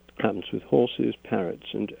 Happens with horses, parrots,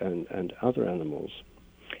 and other animals.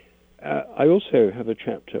 I also have a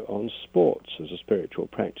chapter on sports as a spiritual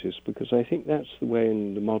practice, because I think that's the way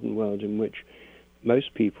in the modern world in which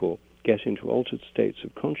most people get into altered states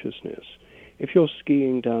of consciousness. If you're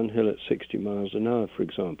skiing downhill at 60 miles an hour, for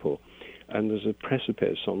example, and there's a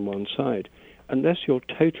precipice on one side, unless you're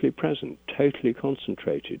totally present, totally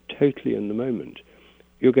concentrated, totally in the moment,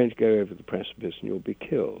 you're going to go over the precipice and you'll be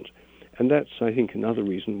killed. And that's, I think, another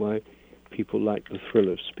reason why people like the thrill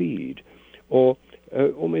of speed. Or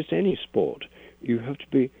almost any sport, you have to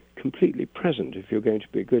be completely present if you're going to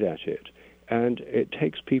be good at it. And it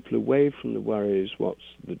takes people away from the worries, what's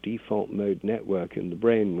the default mode network in the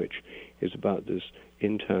brain, which is about this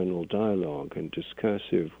internal dialogue and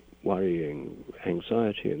discursive worrying,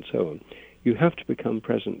 anxiety, and so on. You have to become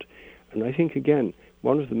present. And I think, again,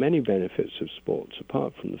 one of the many benefits of sports,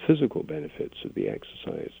 apart from the physical benefits of the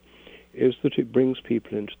exercise, is that it brings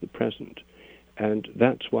people into the present. And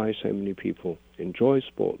that's why so many people enjoy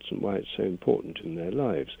sports and why it's so important in their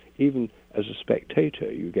lives. Even as a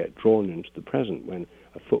spectator, you get drawn into the present when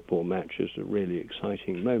a football match is a really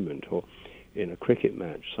exciting moment, or in a cricket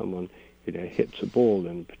match, someone hits a ball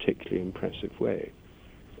in a particularly impressive way.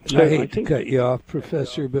 So I hate to cut you off,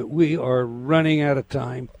 Professor, but we are running out of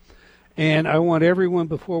time. And I want everyone,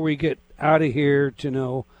 before we get out of here, to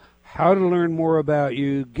know how to learn more about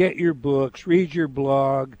you, get your books, read your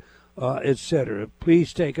blog, etc.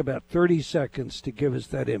 Please take about 30 seconds to give us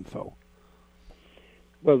that info.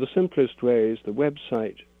 Well, the simplest way is the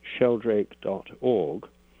website sheldrake.org.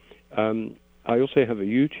 I also have a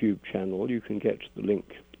YouTube channel. You can get the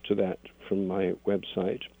link to that from my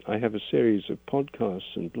website. I have a series of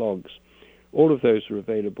podcasts and blogs. All of those are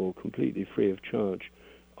available completely free of charge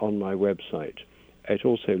on my website. It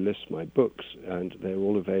also lists my books, and they're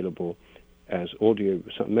all available as audio,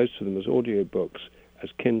 most of them as audio books,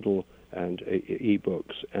 as Kindle and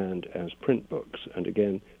e-books, and as print books. And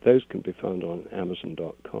again, those can be found on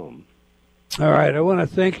Amazon.com. All right. I want to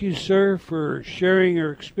thank you, sir, for sharing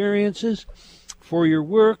your experiences, for your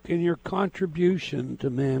work, and your contribution to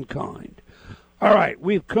mankind. All right.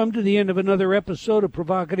 We've come to the end of another episode of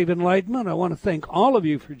Provocative Enlightenment. I want to thank all of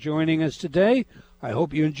you for joining us today. I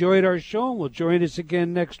hope you enjoyed our show, and will join us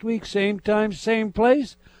again next week, same time, same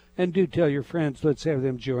place. And do tell your friends, let's have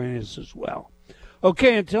them join us as well.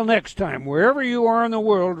 Okay, until next time, wherever you are in the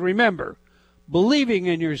world, remember, believing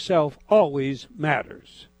in yourself always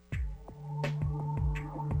matters.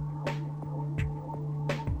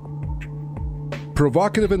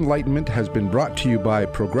 Provocative Enlightenment has been brought to you by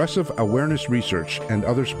Progressive Awareness Research and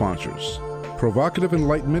other sponsors. Provocative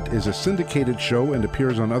Enlightenment is a syndicated show and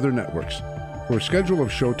appears on other networks. For a schedule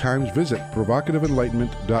of show times, visit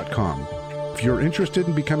provocativeenlightenment.com. If you're interested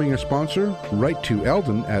in becoming a sponsor, write to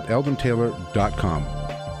Eldon at eldontaylor.com.